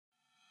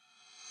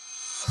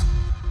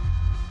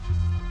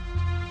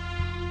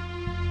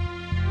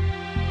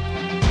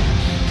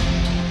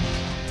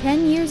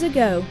10 years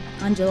ago,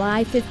 on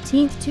July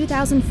 15,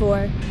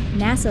 2004,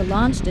 NASA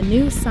launched a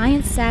new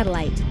science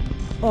satellite,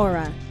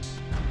 Aura.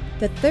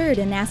 The third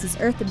in NASA's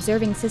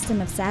Earth-observing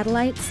system of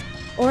satellites,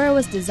 Aura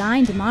was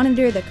designed to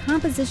monitor the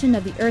composition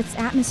of the Earth's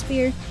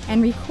atmosphere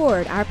and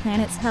record our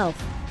planet's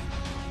health.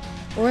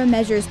 Aura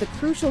measures the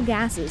crucial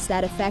gases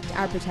that affect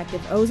our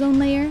protective ozone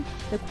layer,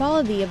 the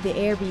quality of the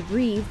air we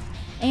breathe,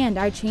 and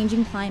our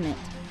changing climate.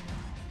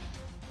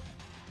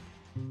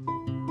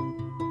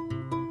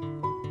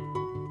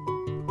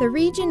 The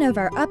region of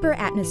our upper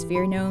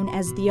atmosphere known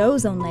as the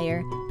ozone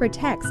layer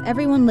protects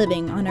everyone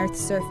living on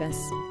Earth's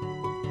surface.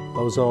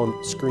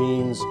 Ozone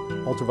screens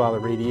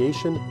ultraviolet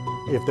radiation.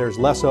 If there's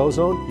less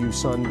ozone, you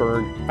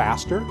sunburn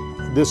faster.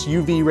 This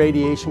UV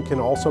radiation can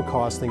also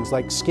cause things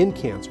like skin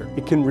cancer.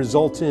 It can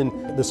result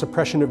in the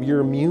suppression of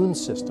your immune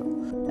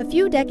system. A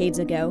few decades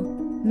ago,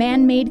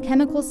 man-made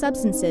chemical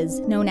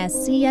substances known as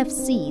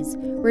CFCs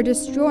were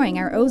destroying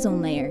our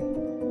ozone layer.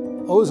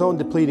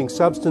 Ozone-depleting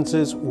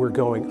substances were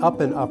going up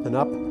and up and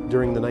up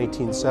during the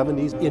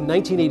 1970s. In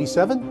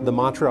 1987, the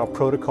Montreal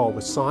Protocol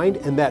was signed,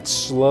 and that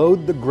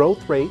slowed the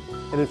growth rate.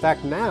 And in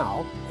fact,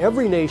 now,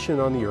 every nation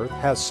on the Earth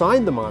has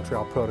signed the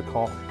Montreal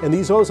Protocol, and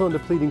these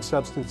ozone-depleting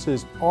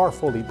substances are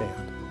fully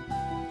banned.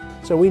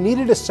 So we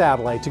needed a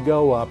satellite to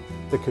go up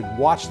that could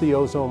watch the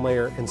ozone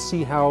layer and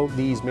see how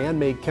these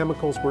man-made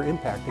chemicals were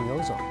impacting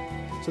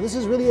ozone. So this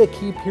is really a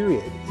key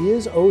period.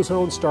 Is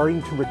ozone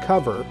starting to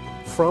recover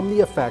from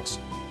the effects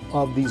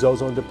of these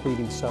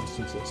ozone-depleting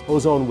substances?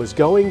 Ozone was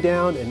going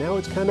down, and now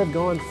it's kind of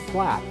gone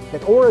flat.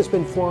 And Aura has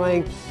been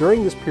flying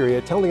during this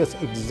period, telling us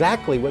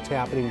exactly what's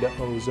happening to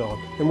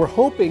ozone. And we're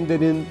hoping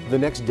that in the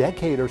next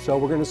decade or so,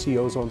 we're going to see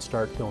ozone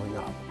start going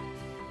up.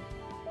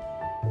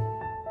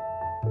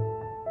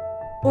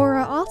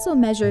 Aura also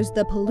measures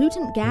the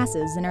pollutant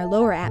gases in our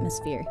lower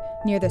atmosphere,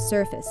 near the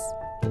surface.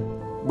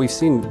 We've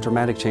seen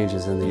dramatic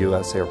changes in the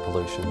U.S. air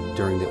pollution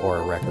during the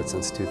Aura record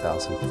since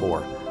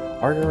 2004.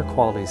 Our air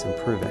quality is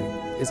improving.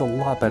 It's a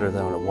lot better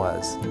than it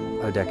was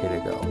a decade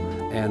ago,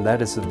 and that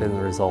has been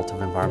the result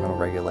of environmental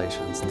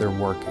regulations. They're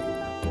working.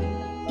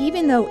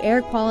 Even though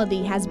air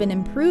quality has been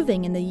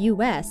improving in the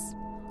U.S.,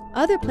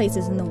 other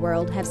places in the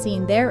world have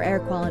seen their air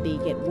quality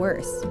get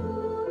worse.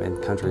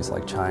 In countries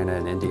like China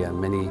and India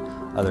and many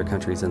other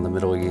countries in the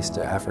Middle East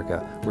to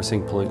Africa, we're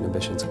seeing pollutant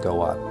emissions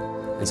go up.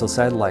 And so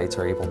satellites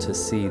are able to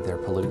see their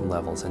pollutant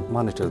levels and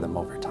monitor them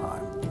over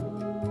time.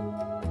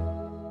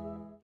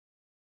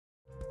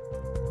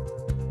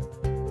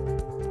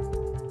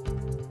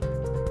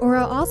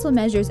 Aura also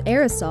measures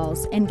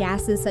aerosols and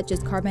gases such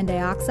as carbon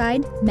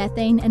dioxide,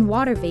 methane, and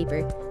water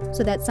vapor,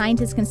 so that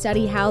scientists can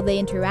study how they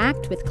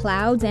interact with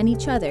clouds and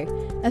each other,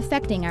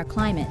 affecting our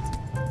climate.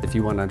 If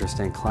you want to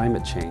understand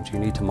climate change, you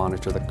need to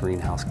monitor the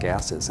greenhouse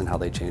gases and how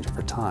they change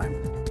over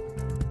time.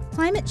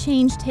 Climate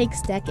change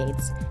takes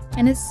decades,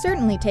 and it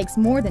certainly takes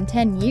more than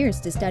 10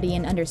 years to study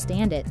and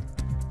understand it.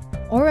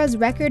 Aura's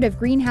record of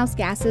greenhouse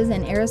gases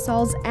and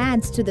aerosols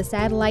adds to the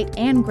satellite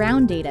and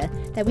ground data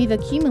that we've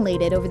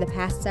accumulated over the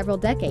past several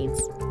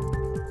decades.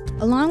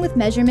 Along with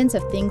measurements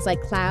of things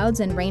like clouds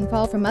and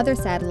rainfall from other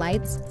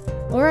satellites,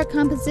 Aura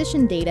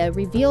composition data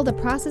reveal the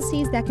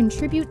processes that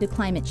contribute to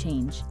climate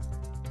change.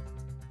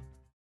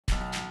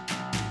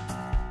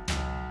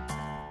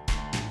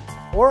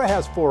 Aura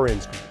has 4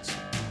 instruments.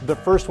 The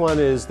first one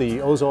is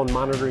the ozone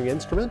monitoring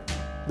instrument.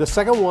 The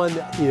second one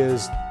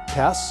is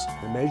TESS.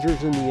 It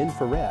measures in the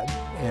infrared,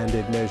 and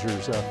it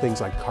measures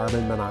things like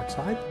carbon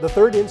monoxide. The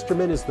third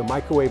instrument is the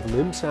microwave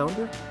limb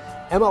sounder.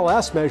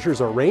 MLS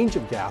measures a range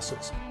of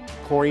gases.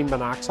 Chlorine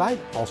monoxide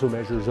also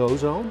measures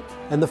ozone.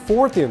 And the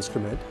fourth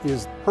instrument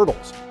is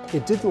HRDLS.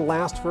 It didn't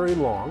last very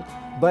long,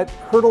 but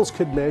HRDLS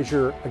could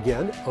measure,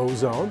 again,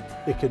 ozone.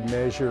 It could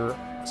measure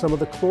some of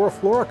the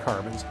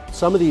chlorofluorocarbons.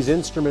 Some of these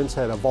instruments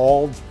had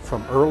evolved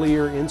from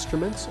earlier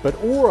instruments,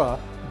 but Aura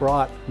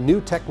brought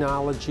new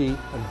technology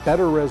and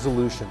better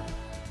resolution.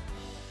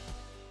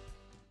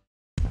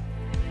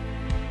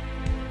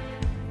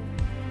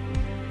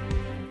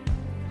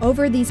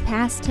 Over these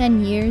past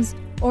 10 years,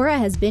 Aura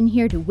has been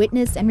here to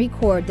witness and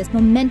record this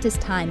momentous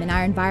time in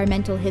our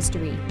environmental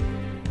history.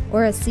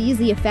 Aura sees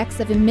the effects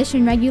of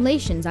emission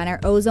regulations on our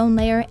ozone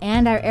layer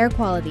and our air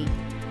quality,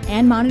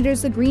 and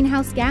monitors the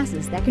greenhouse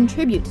gases that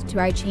contribute to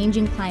our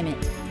changing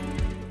climate.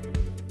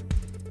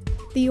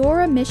 The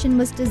Aura mission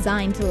was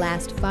designed to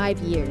last 5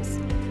 years.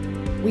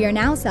 We are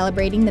now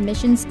celebrating the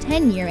mission's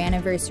 10-year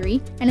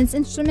anniversary, and its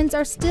instruments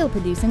are still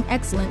producing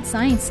excellent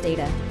science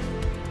data.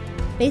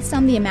 Based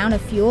on the amount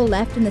of fuel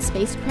left in the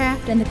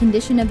spacecraft and the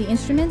condition of the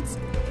instruments,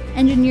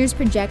 engineers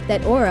project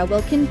that Aura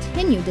will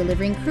continue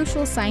delivering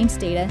crucial science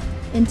data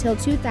until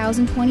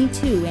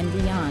 2022 and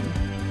beyond.